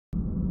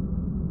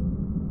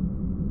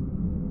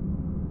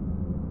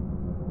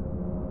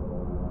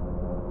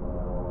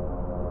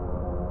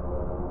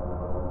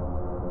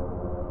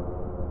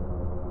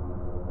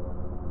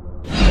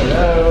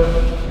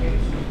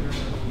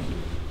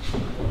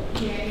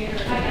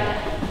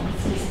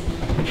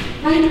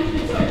I know.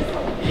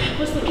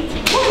 It's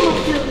horrible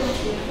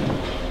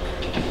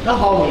feeling. The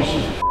hallway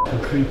is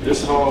creepy.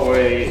 This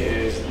hallway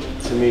is,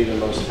 to me, the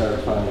most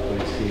terrifying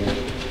place here.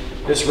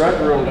 This rec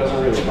room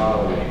doesn't really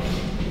bother me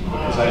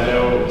because I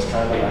know it's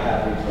kind of a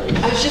happy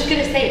place. I was just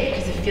gonna say it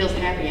because it feels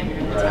happy in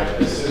here. Right.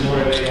 This is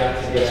where they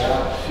got to get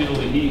out, feel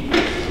the heat.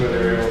 This is where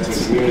they're able to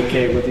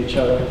communicate with each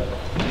other.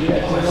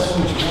 Yeah.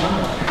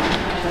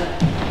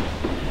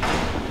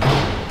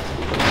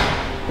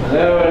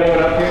 Hello,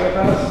 anyone up here with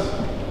us?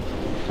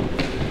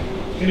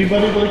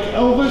 Anybody like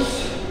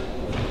Elvis?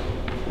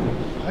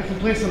 I can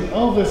play some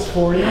Elvis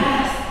for you.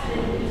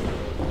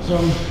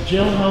 Some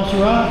Jailhouse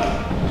Rock.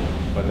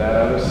 But that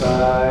other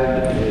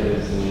side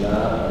is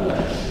not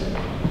nice.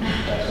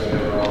 That's where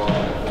they were all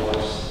kind of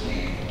forced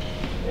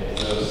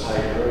into those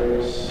tight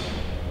rooms.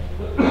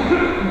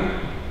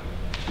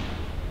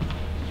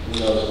 Who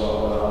knows what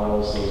went on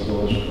once those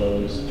doors were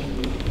closed.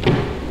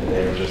 And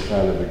they were just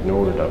kind of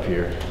ignored up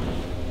here.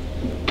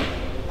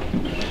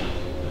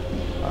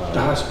 The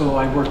hospital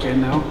I work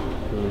in now,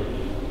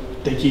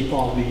 they keep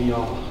all the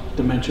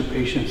dementia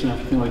patients and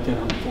everything like that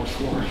on the 4th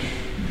floor.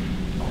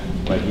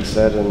 Like he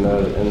said in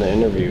the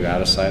interview,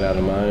 out of sight, out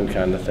of mind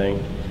kind of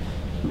thing.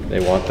 They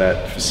want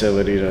that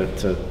facility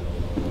to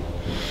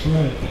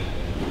Right.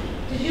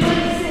 Did you like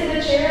to sit in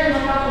the chair and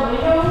look out the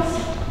windows?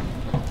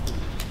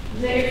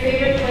 Is that your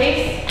favorite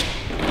place?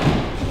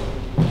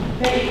 I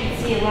bet you can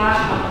see a lot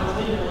out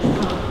those windows,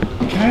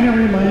 huh? Kind of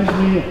reminds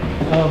me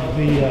of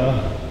the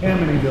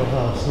Amityville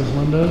house, those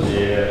windows.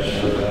 Yeah,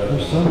 sure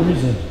does. For some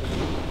reason.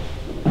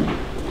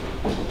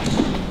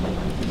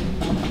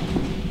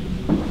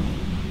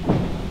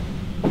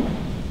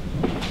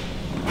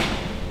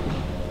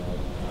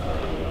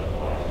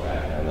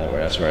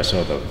 That's where I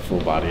saw the full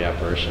body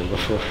apparition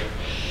before.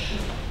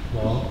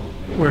 Well,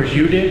 Where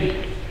you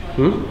did?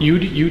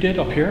 You did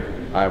up here?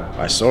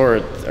 I saw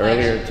it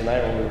earlier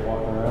tonight when we were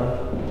walking around.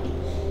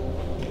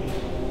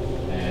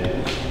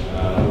 And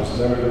I was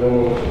never the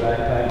woman with the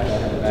backpack. I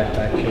had the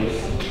backpack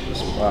case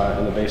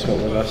in the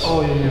basement with us.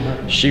 oh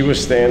yeah. She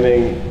was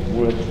standing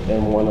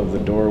in one of the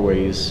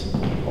doorways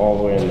all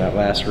the way in that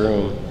last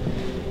room.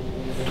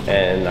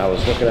 And I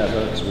was looking at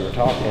her because we were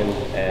talking,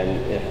 and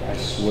I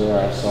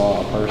swear I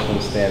saw a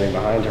person standing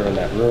behind her in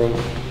that room,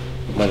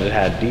 but it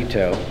had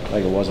detail,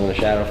 like it wasn't a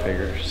shadow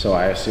figure. So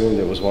I assumed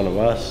it was one of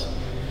us.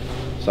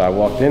 So I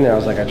walked in there, I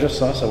was like, I just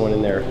saw someone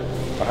in there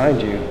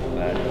behind you.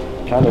 And I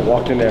kind of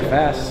walked in there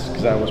fast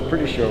because I was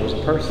pretty sure it was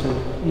a person.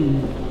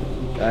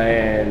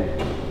 And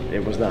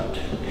it was not.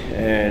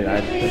 And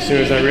as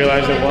soon as I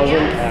realized it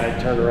wasn't, I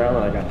turned around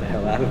and I got the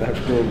hell out of that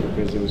room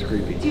because it was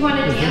creepy. Do you want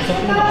to dance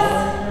with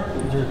us?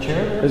 Is there a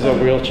chair there? There's a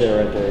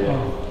wheelchair right there, yeah.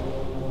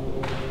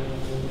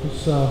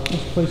 Oh.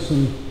 Let's play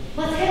some.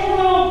 Let's have a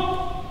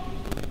little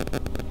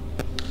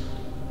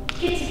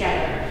get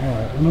together.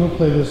 Alright, I'm gonna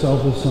play this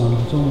Elvis song.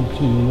 It's only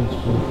 2 minutes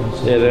for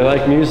this. Yeah, they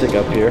like music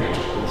up here.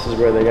 This is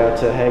where they got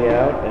to hang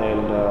out and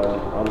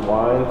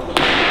unwind.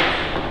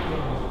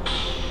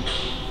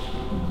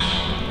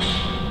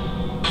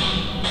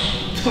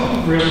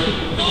 Oh, really?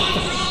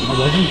 I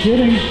wasn't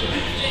kidding.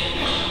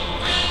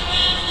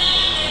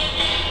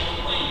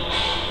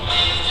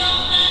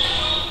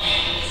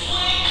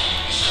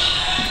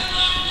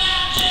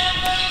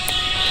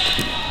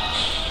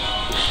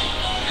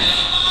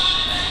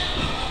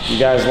 You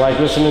guys like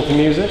listening to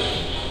music?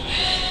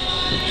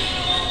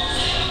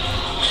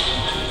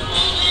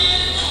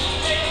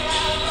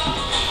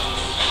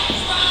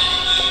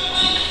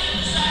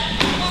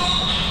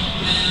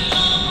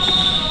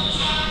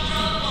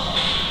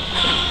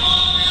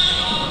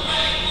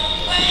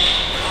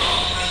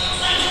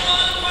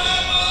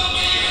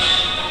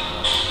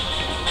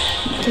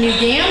 Can you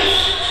dance?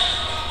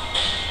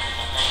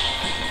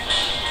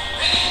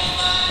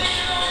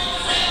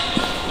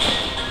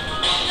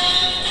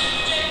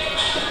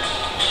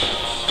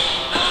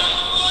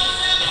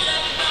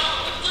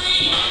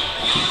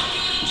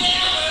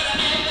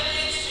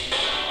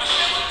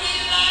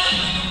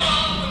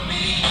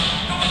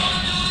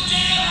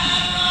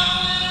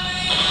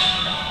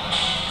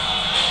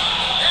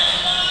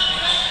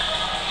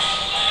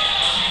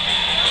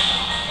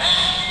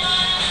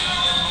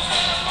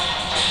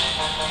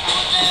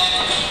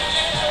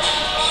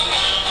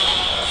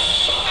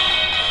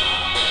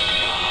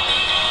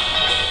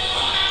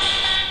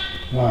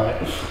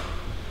 Alright.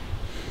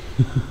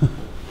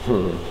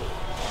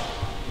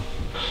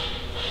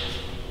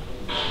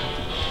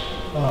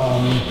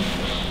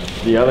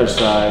 The other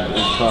side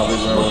is probably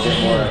where we'll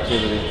get more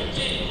activity.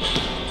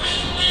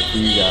 If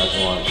you guys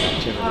want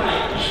activity.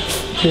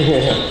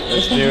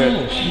 Let's do it.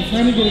 I'm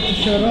trying to get it to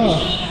shut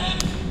off.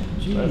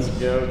 Jeez. Let's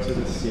go to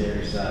the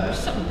scary side. There's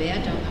something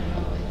bad down that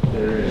hallway.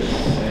 There is.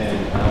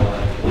 And I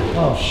like it.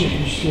 Oh shit,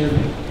 you scared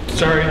me.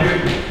 Sorry, dude.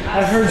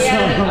 I heard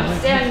something. I'm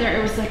standing there,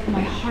 it was like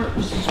my heart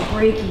was just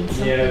breaking.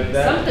 Something,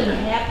 something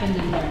happened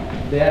in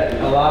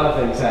there. A lot of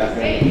things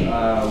happened.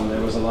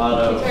 There was a lot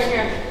of Right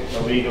here.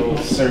 illegal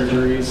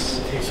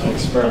surgeries,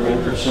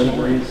 experimental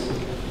surgeries.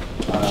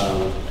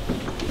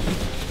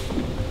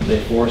 They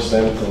forced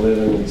them to live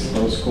in these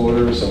close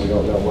quarters, and we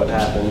don't know what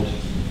happened.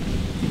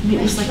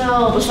 It was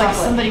smell like, chocolate.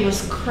 somebody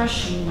was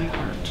crushing my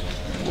heart.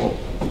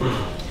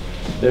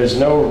 There's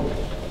no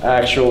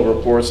actual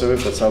reports of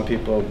it, but some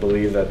people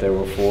believe that there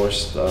were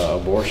forced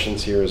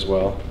abortions here as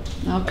well.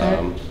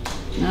 Okay.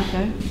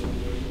 Okay.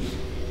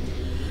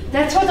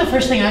 That's what the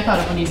first thing I thought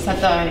of when you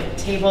set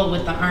the table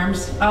with the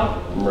arms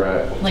out.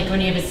 Right. Like when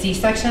you have a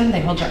C-section,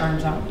 they hold their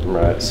arms out.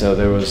 Right. So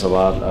there was a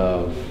lot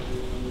of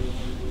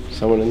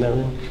someone in that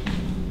room.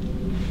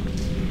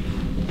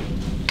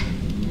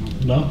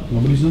 No,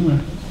 nobody's in there. I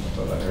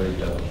thought I heard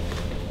that.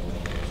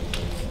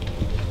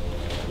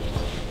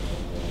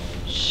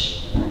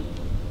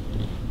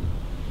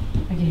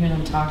 I can hear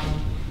them talking.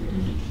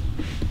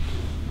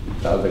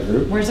 The other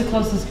group. Where's the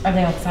closest? Are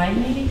they outside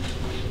maybe?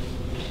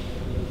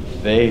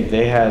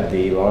 They had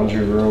the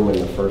laundry room in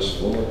the first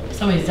floor.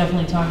 Somebody's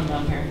definitely talking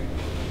down here.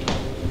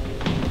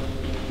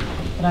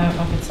 But I don't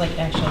know if it's like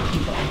actual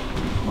people.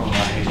 Oh, I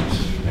hate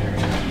this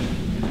area.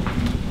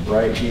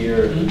 Right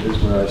here is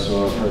where I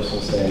saw a person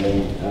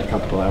standing a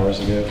couple hours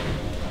ago.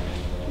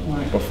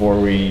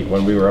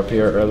 When we were up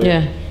here earlier.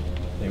 Yeah.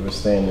 They were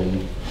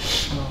standing.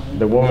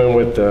 The woman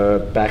with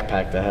the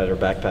backpack that had her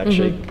backpack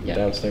shake Yeah.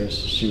 downstairs,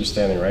 she was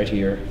standing right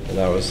here, and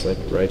I was like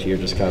right here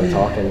just kind of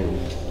talking.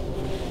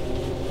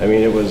 I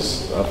mean, it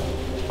was a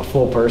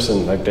full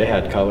person, like they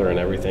had color and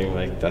everything,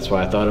 like that's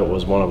why I thought it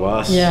was one of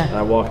us. Yeah. And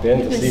I walked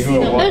in to see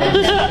who it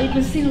was. You've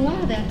been seeing a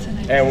lot of that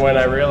tonight. And when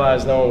I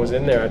realized no one was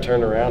in there, I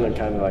turned around and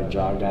kind of like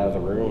jogged out of the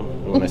room.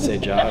 And when I say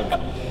jog,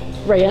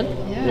 Ran?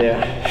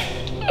 yeah.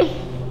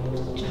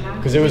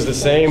 Because it was the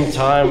same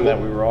time that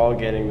we were all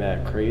getting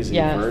that crazy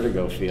Yes.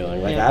 vertigo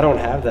feeling. Like Yeah. I don't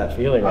have that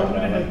feeling right I would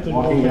now. like Like, to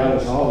walking go down back.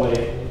 this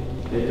hallway,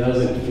 it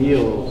doesn't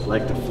feel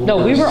like the floor. No,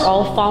 we were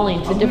all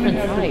falling to I'm different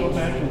gonna have to go sides.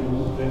 back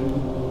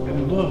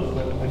and look,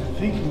 but I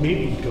think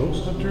maybe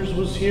Ghost Hunters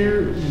was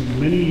here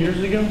many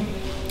years ago,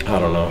 I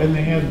don't know. and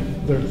they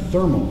had their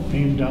thermal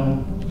aimed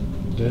down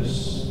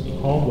this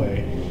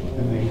hallway,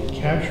 and they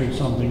captured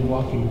something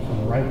walking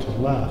from right to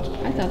left.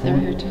 I thought they were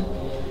here too.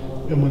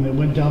 And when they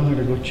went down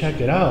there to go check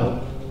it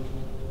out,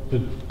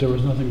 there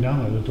was nothing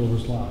down there. The door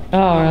was locked.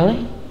 Oh,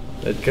 really?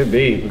 It could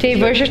be. Dave,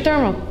 where's your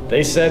thermal?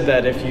 They said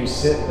that if you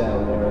sit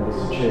down there in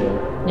this chair,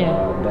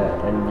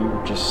 Yeah. and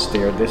you just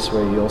stare this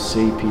way, you'll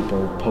see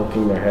people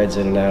poking their heads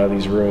in and out of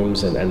these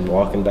rooms and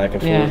walking back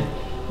and Yeah.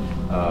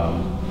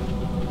 forth.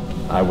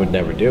 I would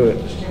never do it.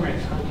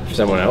 If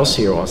someone else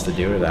here wants to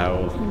do it, I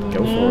will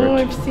go for Oh,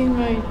 it. I've seen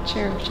my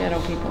chair of shadow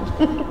people.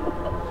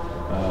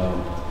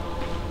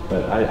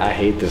 But I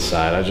hate this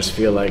side. I just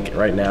feel like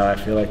right now, I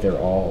feel like they're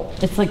all.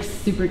 It's like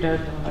super dark.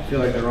 I feel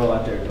like they're all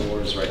at their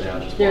doors right now.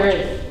 Just There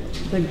watching.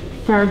 is. The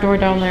far door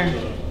down there.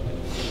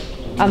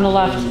 On the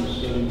left.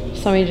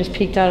 Somebody just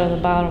peeked out of the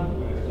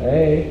bottom.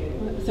 Hey.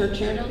 Is there a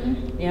chair down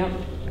there? Yep.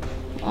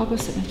 I'll go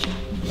sit in a chair.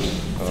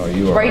 Oh,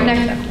 you are. Right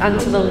next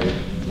onto the,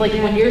 like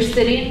when you're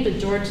sitting, the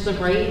door to the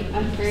right,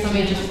 I'm afraid.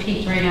 somebody just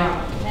peeked right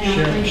out.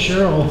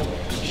 Cheryl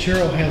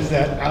has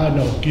that I don't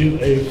know,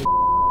 give a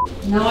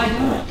No, I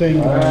don't. thing.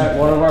 All right,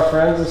 one of our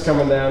friends is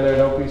coming down there.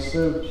 Don't be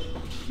spooked.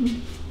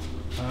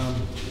 I'm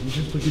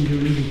just looking to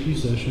an EVP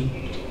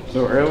session.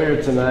 So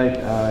earlier tonight,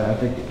 I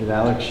think did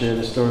Alex share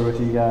the story with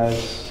you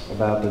guys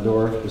about the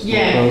door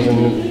Yeah.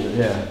 closing?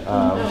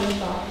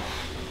 Yeah.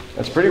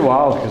 It's pretty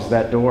wild because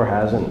that door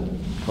hasn't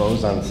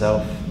closed on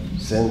itself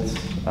since.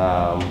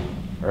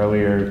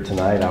 Earlier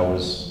tonight, I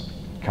was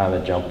kind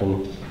of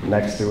jumping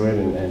next to it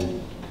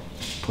and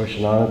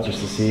pushing on it just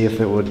to see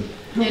if it would,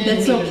 Yeah,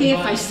 that's okay if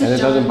I and sit it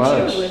down doesn't in a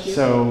chair budge. with you.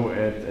 So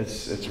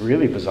it's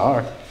really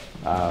bizarre.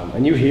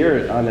 And you hear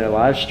it on their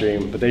live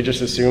stream, but they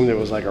just assumed it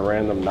was like a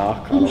random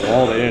knock on the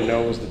wall. They didn't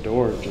know it was the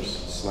door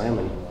just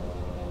slamming.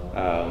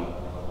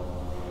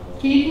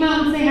 Can you come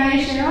out and say hi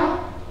to Cheryl?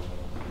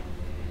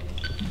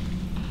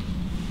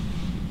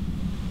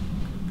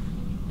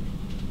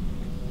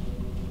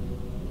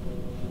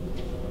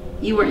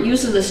 You weren't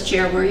using this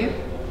chair, were you?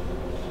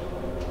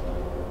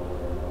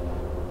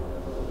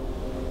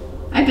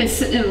 I've been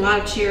sitting in a lot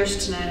of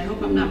chairs tonight. I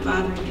hope I'm not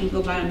bothering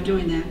people by I'm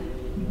doing that.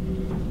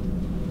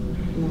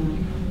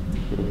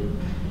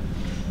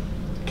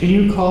 Can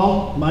you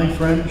call my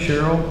friend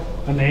Cheryl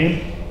a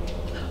name?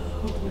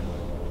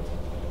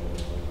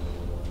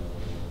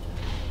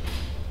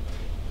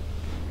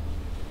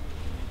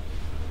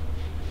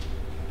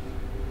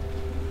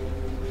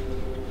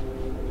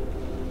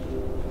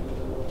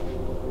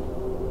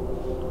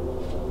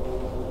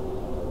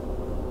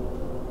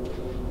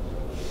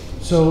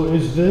 So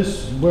is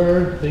this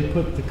where they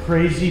put the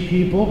crazy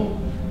people?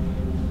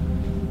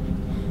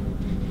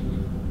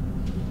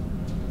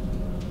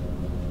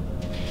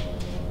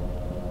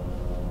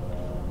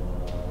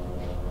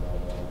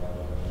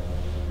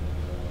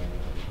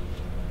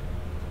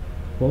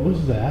 What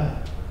was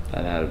that?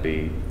 That had to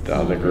be the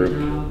other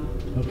group.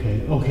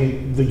 Okay,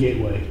 the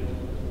gateway.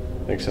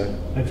 Think so?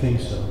 I think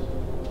so.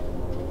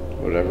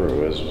 Whatever it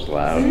was Does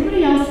loud.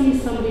 anybody else see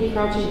somebody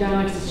crouching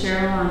down next to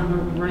Cheryl on her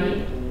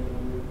right?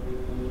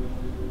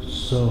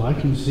 So I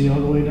can see all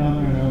the way down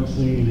there and I don't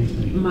see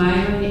anything. My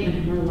right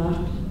and her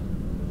left.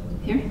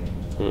 Here?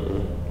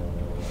 Mm-mm.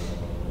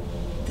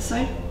 This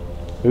side?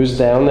 Who's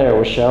down there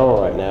with Cheryl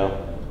right now?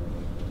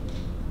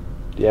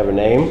 Do you have a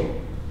name?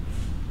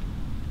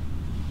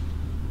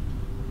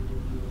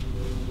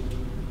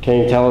 Can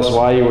you tell us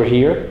why you were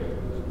here?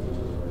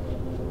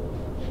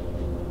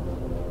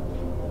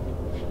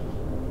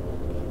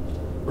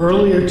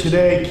 Earlier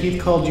today,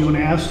 Keith called you an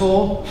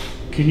asshole.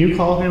 Can you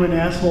call him an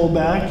asshole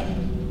back?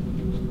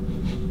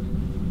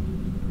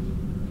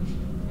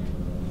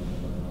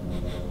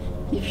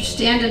 If you're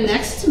standing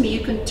next to me, you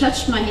can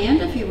touch my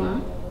hand if you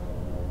want.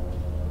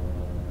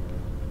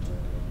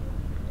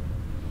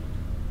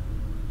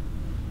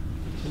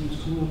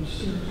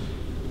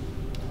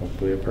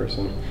 Hopefully a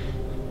person.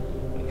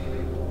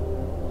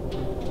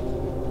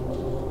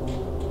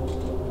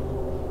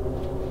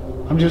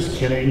 I'm just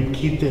kidding.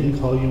 Keith didn't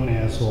call you an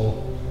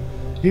asshole.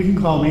 You can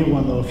call me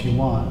one though if you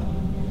want.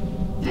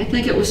 I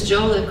think it was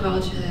Joe that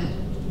called you that.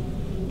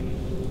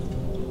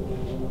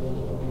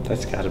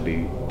 That's gotta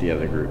be the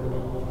other group.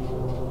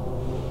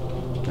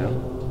 No?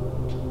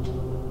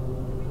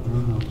 I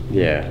don't know.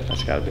 Yeah,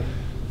 that's gotta be.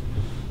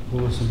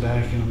 We'll listen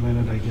back in a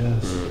minute, I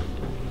guess.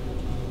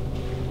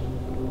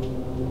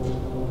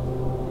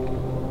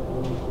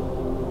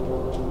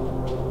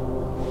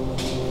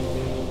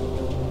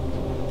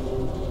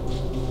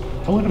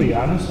 I want to be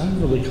honest, I'm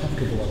really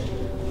comfortable.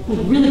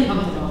 We're really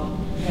comfortable.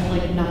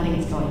 Like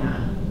nothing's going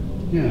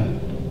on. Yeah.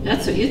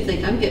 That's what you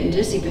think. I'm getting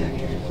dizzy back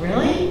here.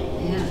 Really?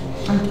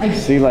 Yeah.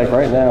 See, like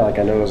right now, like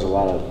I know there's a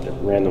lot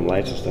of random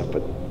lights and stuff,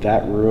 but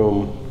that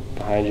room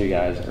behind you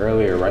guys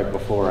earlier, right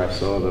before I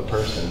saw the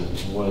person,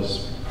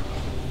 was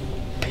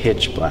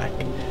pitch black.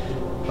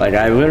 Like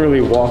I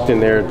literally walked in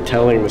there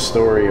telling the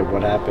story of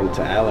what happened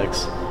to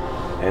Alex,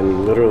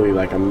 and literally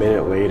like a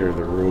minute later,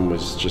 the room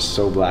was just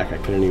so black I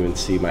couldn't even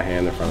see my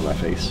hand in front of my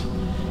face.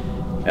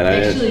 And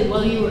Actually,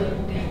 while you were,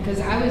 because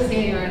I was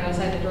standing right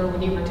outside the door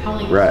when you were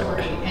telling the Right.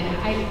 story,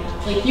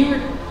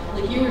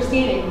 and you were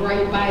standing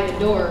right by the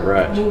door,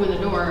 Right. moving the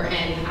door,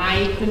 and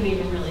I couldn't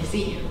even really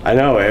see you. I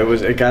know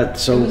it got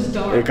so It was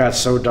dark. it got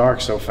so dark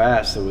so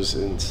fast. It was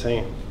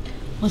insane.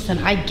 Listen,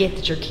 I get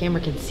that your camera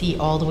can see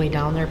all the way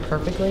down there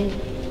perfectly.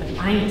 But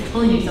I'm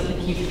telling you, something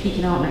keeps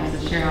peeking out next to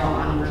Cheryl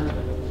on her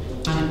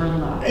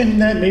lap.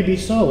 And that may be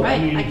so.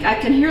 Right. I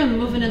can hear them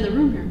moving in the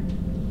room here.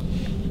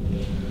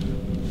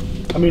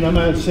 I mean, I'm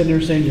not sitting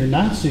here saying you're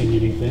not seeing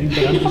anything,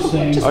 but I'm just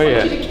saying. Oh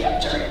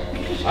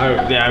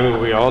yeah. I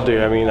mean, we all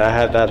do. I mean, I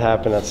had that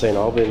happen at St.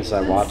 Albans.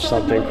 I watched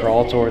something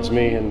crawl towards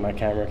me, and my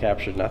camera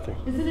captured nothing.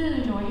 Isn't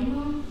it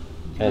annoying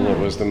though? And it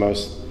was the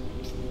most.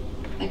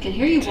 I can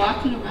hear you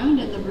walking around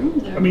in the room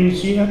there. I mean,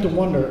 so you have to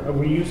wonder, are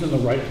we using the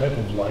right type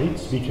of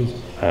lights? Because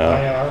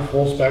IR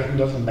full spectrum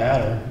doesn't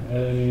matter. I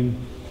mean,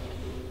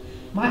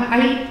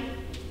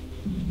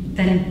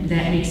 Then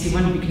that makes you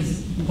wonder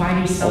because why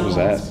do cell What was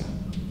phones? that?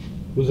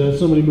 was that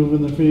somebody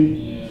moving their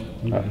feet?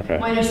 Yeah. Okay.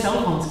 Why do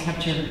cell phones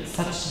capture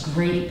such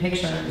great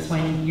pictures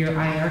when your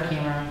IR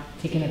camera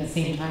taken at the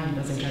same time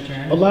doesn't capture A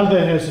anything? lot of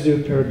that has to do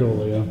with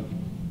pareidolia.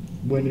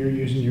 When you're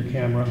using your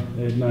camera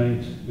at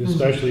night,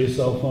 especially a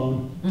cell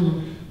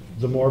phone,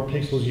 the more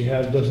pixels you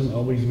have doesn't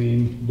always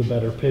mean the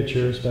better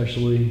picture,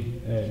 especially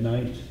at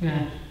night.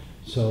 Yeah.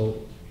 So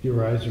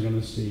your eyes are going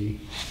to see,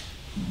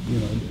 you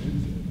know,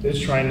 it's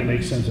trying to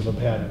make sense of a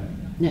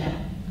pattern. Yeah.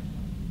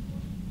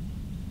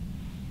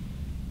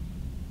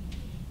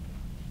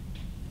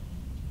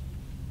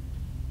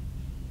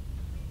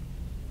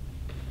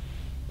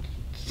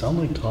 Sound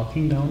like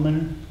talking down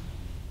there?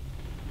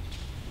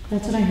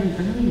 That's what I heard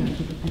earlier.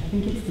 I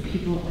think it's the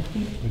people, I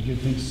think. But you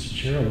think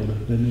Cheryl would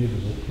have been able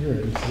to hear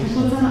it? And say What's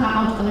something.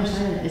 on the other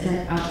side? Is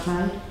that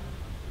outside?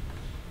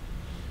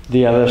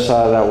 The other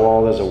side of that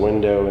wall, there's a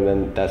window, and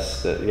then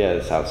that's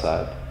it's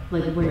outside.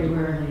 Like where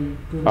are they?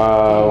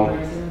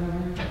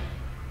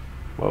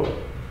 Whoa.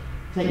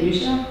 Is that you,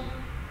 Cheryl?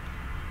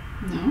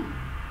 No.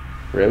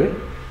 Really?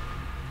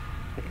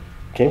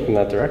 Came from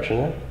that direction,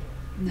 huh?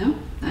 No.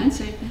 I didn't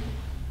say anything.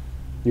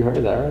 You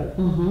heard that, right?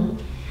 Mm-hmm.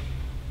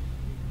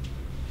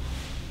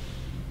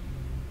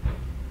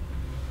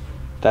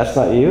 That's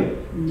not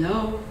you?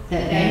 No.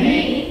 That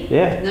banging?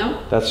 Yeah.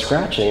 No. That's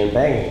scratching and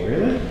banging.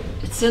 Really?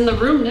 It's in the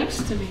room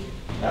next to me.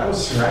 That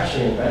was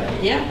scratching and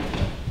banging. Yeah.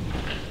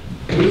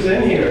 Who's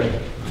in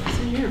here? It's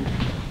in here.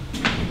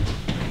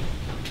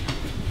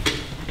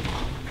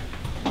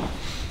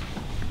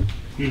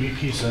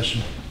 EVP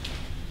session.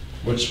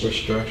 Which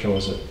direction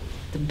was it?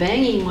 The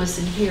banging was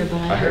in here, but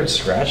I heard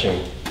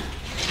scratching.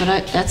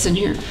 that's in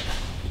here.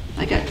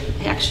 I got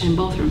action in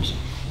both rooms.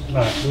 All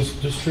right,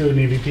 this true in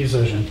EVP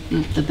session. No,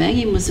 the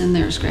banging was in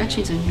there.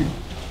 Scratching's in here.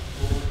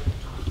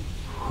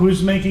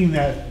 Who's making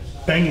that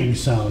banging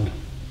sound?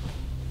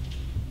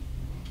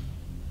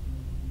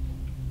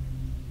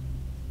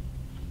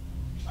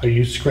 Are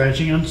you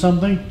scratching on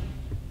something?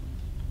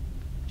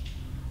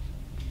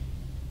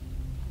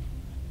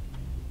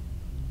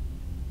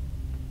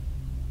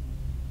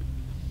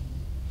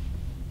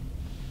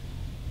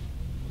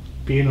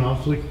 Being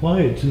awfully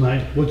quiet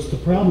tonight. What's the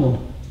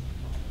problem?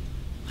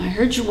 I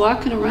heard you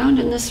walking around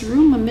in this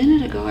room a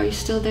minute ago. Are you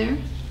still there?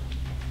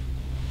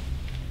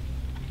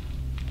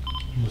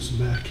 Listen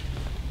back.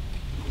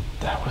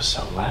 That was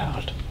so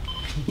loud.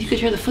 You could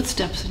hear the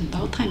footsteps and the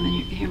whole time, and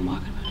you could hear him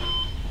walking around.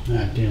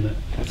 Ah, damn it.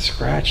 That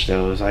scratch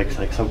though, it was like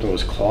something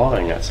was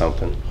clawing at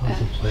something. I'll have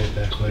to play it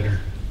back later.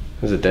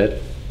 Is it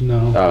dead?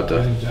 No. Oh, it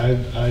does.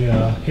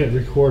 I hit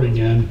record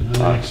again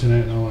on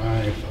accident. Oh,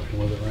 I ain't fucking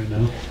with it right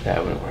now. Yeah, I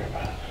wouldn't worry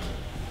about it.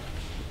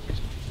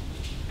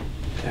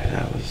 Yeah,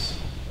 that was.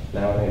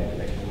 Now I ain't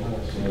making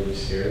noise. Maybe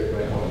scared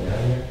by going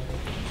down here.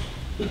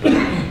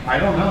 I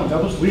don't know.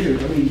 That was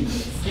weird. I mean,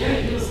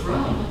 It was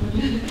wrong.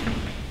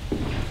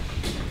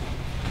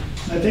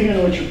 I think I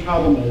know what your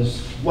problem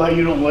is. Why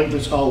you don't like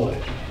this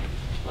hallway.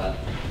 What?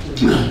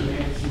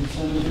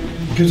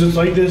 Because it's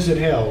like this at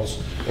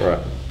Hales. Right.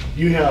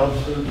 You have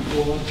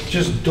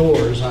just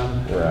doors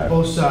on Right.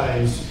 both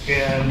sides,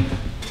 and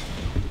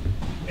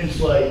it's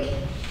like,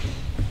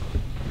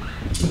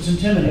 it's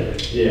intimidating.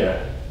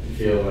 Yeah. You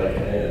feel like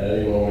at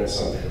any moment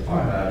something could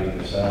pop out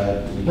either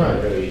side. You Right.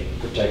 can't really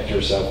protect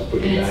yourself and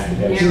put And your back it's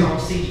against narrow,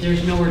 so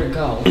there's nowhere to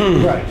go.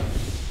 Right.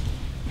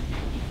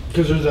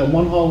 Because there's that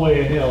one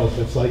hallway at Hales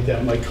that's like that.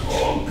 I'm like,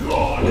 oh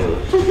God.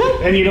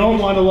 And you don't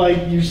want to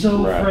you're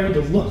so Right. afraid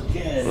to look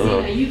in. See,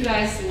 now you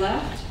guys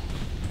left,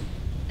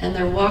 and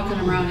they're walking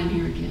around in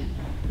here again.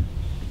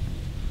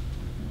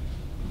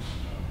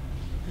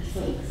 It's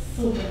like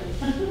so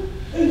bad.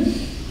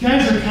 You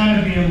guys are kind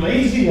of being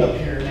lazy up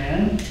here,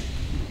 man.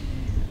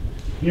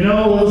 You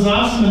know, it was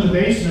awesome in the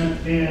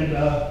basement, and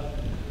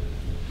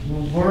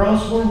where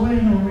else were we?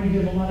 Or we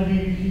get a lot of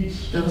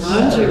EVPs? The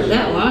laundry,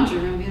 that laundry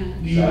room,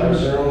 yeah.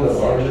 Size room, the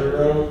laundry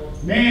room.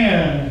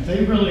 Man,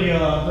 they really,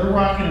 they're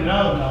rocking it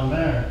out down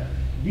there.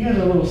 You guys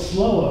are a little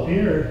slow up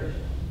here.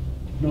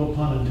 No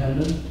pun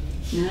intended.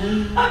 No.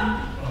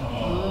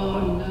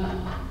 Oh, no.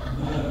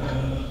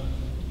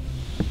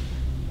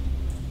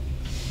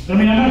 I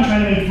mean, I'm not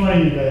trying to make fun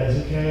of you guys,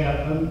 okay?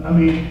 I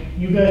mean,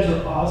 you guys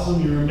are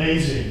awesome, you're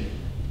amazing.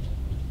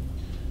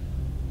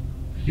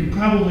 You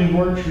probably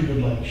were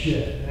treated like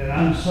shit, and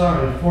I'm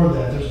sorry for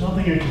that. There's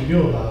nothing I can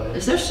do about it.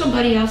 Is there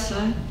somebody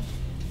outside?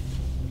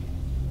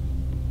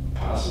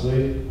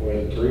 Possibly.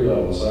 We're 3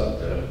 levels up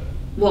though.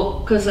 Well,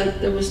 because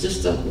there was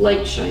just a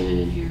light shining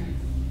in here.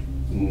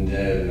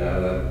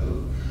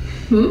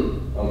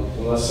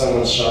 Unless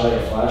someone's shining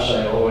a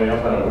flashlight all the way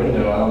up on a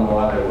window, I don't know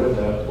why they would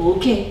though.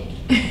 Okay.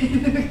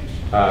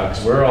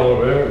 Because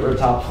we're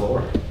top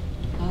floor.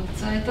 Well,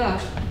 that's what I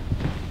thought.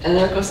 And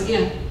there it goes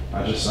again.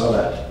 I just saw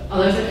that.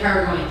 Oh, there's a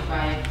car going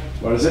by.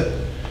 What is it?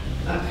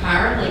 A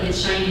car, like it's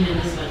shining in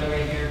this window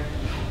right here.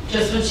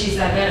 Just when she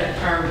said that, a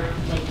car,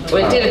 like.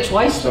 Well, it did it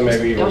twice. So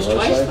maybe That was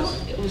reverse twice,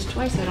 lights? though? It was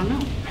twice, I don't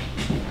know.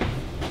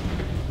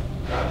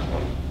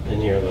 In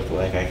here looking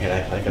like I could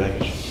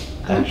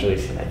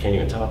actually, I can't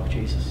even talk,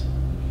 Jesus.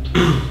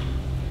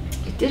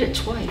 It did it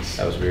twice.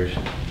 That was weird.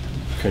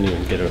 Couldn't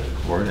even get a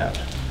word out.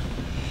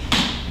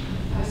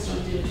 I still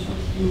did it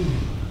twice.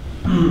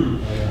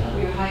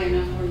 You're high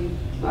enough where you.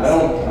 I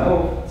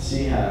don't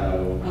see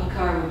how, A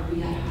car would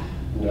be that high.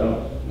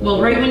 no.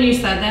 Well, right when you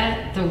said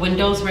that, the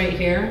windows right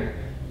here,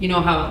 you know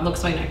how it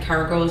looks like a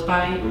car goes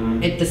by?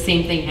 Mhm. The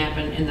same thing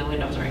happened in the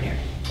windows right here.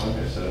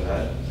 Okay, so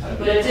that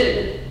But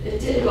it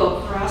did go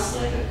across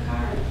like a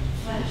car,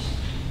 flashed.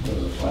 There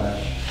was a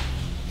flash.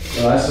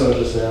 No, I saw it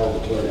just now,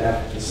 when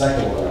after the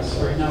second one I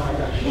saw. Right now I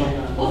got you.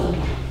 Both of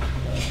them.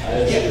 I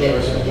didn't see the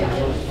first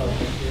one.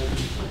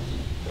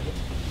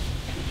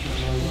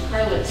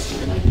 Car lit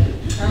like that.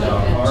 Car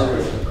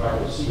lit that. The car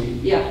was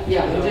sweet. Yeah,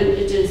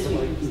 it did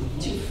sweep.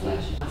 Two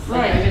flashes.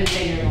 Like, I've been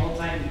saying it the whole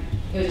time.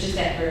 It was just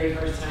that very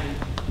first time.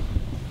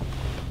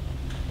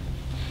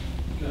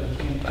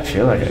 I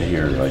feel like I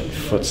hear like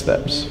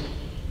footsteps,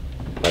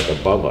 like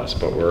above us,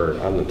 but we're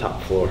on the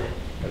top floor.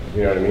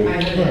 You know what I mean?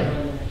 I heard that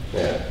earlier.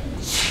 Yeah.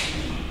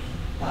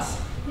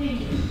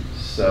 Thank you.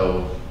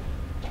 So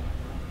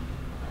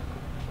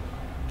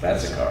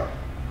that's a car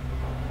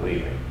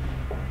leaving.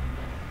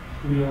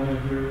 We all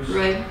have yours.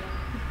 Right.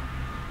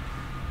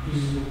 This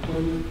is the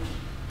appointment.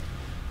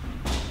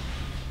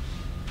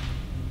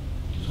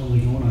 It's only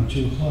going on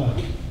 2 o'clock.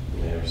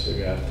 Yeah, we still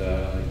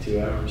got like 2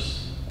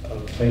 hours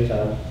of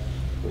playtime.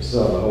 We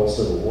still have the whole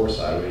Civil War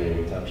side we didn't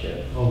even touch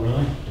yet. Oh,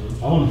 really?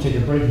 I want to take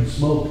a break and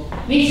smoke.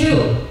 Me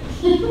too.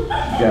 You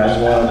guys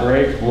want a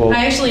break? We'll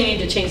I actually need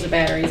to change the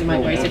batteries in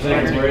my voice take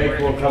a break.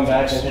 We'll come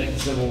back and hit the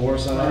Civil War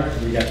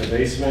side. We got the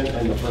basement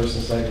and the first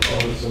and second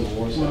floor of the Civil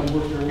War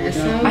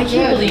side. I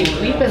can't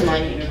believe we've been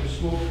like,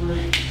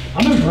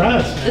 I'm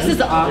impressed. this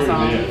is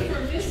awesome.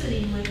 For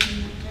visiting, like,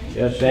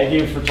 Yeah, thank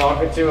you for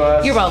talking to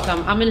us. You're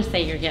welcome. I'm gonna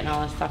say you're getting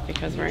all this stuff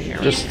because we're here.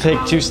 Just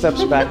take 2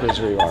 steps backwards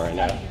where you are right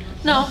now.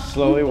 No,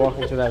 Slowly walk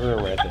into that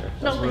room right there.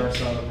 That's No, where I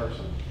saw the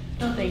person.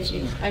 no, thank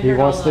you. I He heard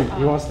all wants to. the,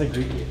 He wants to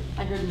greet you.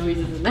 I heard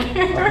noises in there.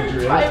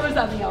 really? I was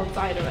on the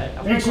outside of it.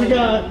 I'm Thanks not for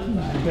going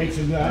that. Thanks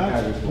for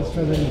that. Let's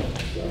try that. in.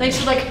 Thanks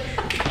for like,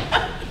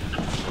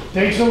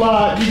 Thanks a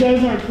lot. You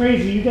guys aren't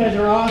crazy. You guys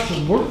are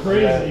awesome. We're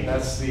crazy.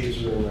 That's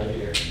Steve's room right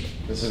here.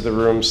 This is the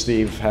room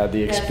Steve had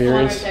the that's the one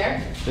right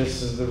experience. there.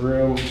 This is the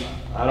room.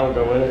 I don't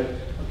go in it.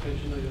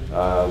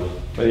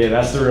 But yeah,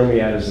 that's the room he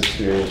had his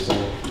experience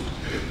in.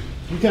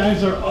 You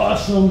guys are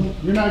awesome.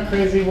 You're not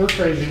crazy, we're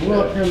crazy. We're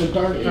up here in the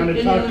dark trying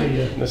to talk to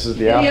you. This is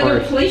the Any other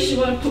operator. place you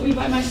want to put me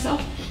by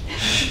myself?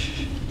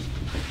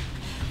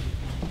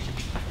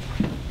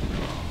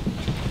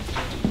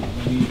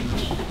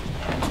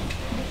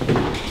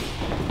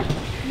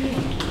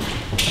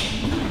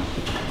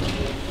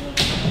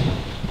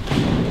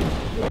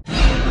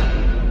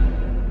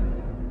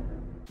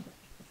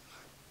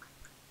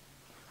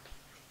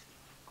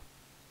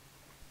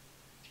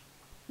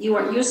 You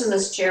weren't using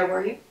this chair,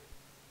 were you?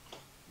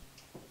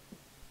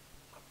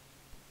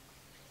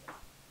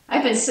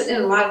 I've been sitting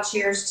in a lot of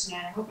chairs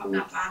tonight. I hope I'm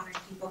not bothering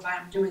people by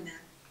I'm doing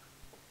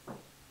that.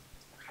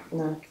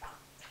 No.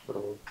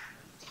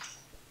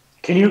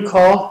 Can you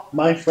call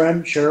my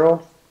friend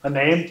Cheryl a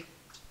name?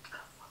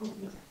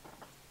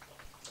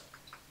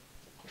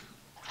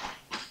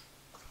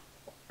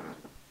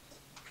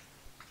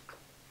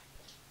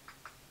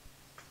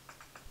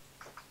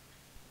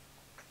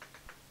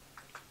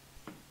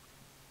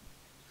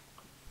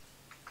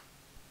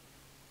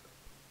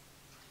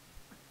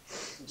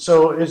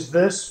 So is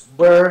this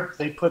where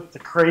they put the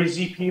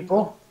crazy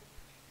people?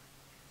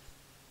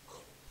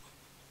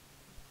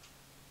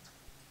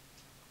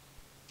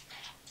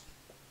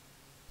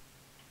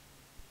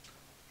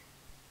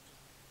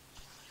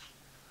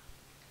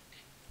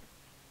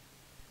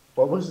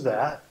 What was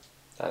that?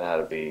 That had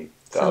to be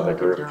the Sounds other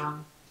like a group.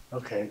 dog.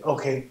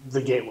 Okay,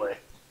 the gateway.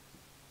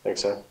 Think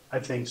so? I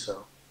think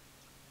so.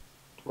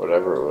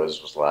 Whatever it was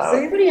Does loud.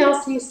 anybody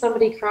else see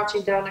somebody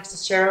crouching down next to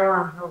Cheryl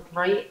on her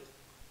right?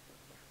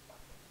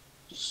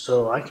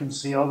 So I can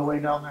see all the way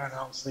down there and I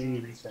don't see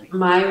anything.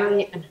 My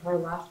right and her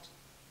left.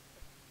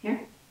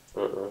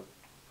 Mm-mm.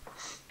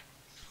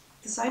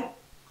 This side?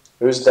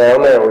 Who's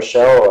down there with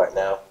Cheryl right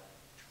now?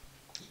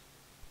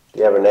 Do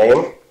you have a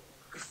name?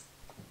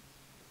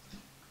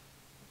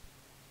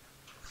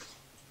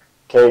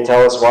 Can you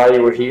tell us why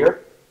you were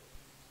here?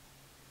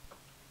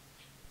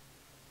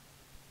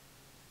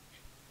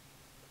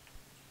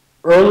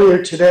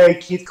 Earlier today,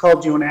 Keith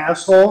called you an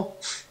asshole.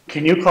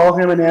 Can you call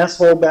him an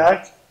asshole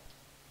back?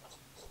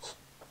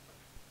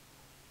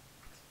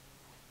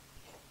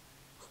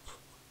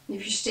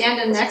 If you're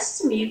standing next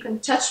to me, you can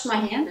touch my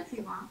hand if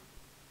you want.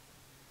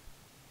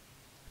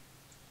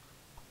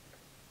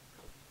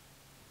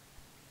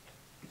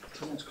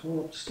 Someone's coming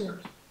up the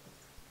stairs.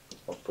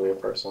 Hopefully a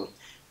person.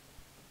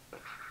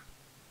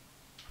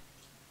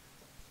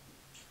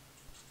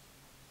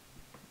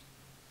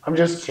 I'm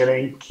just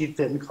kidding. Keith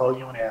didn't call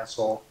you an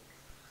asshole.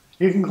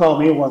 You can call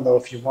me one though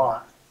if you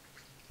want.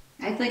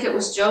 I think it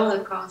was Joe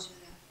that called you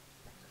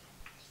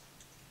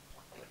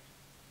that.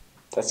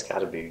 That's got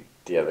to be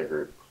the other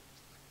group.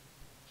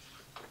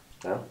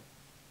 No?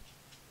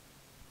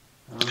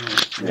 I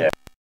don't know. Yeah.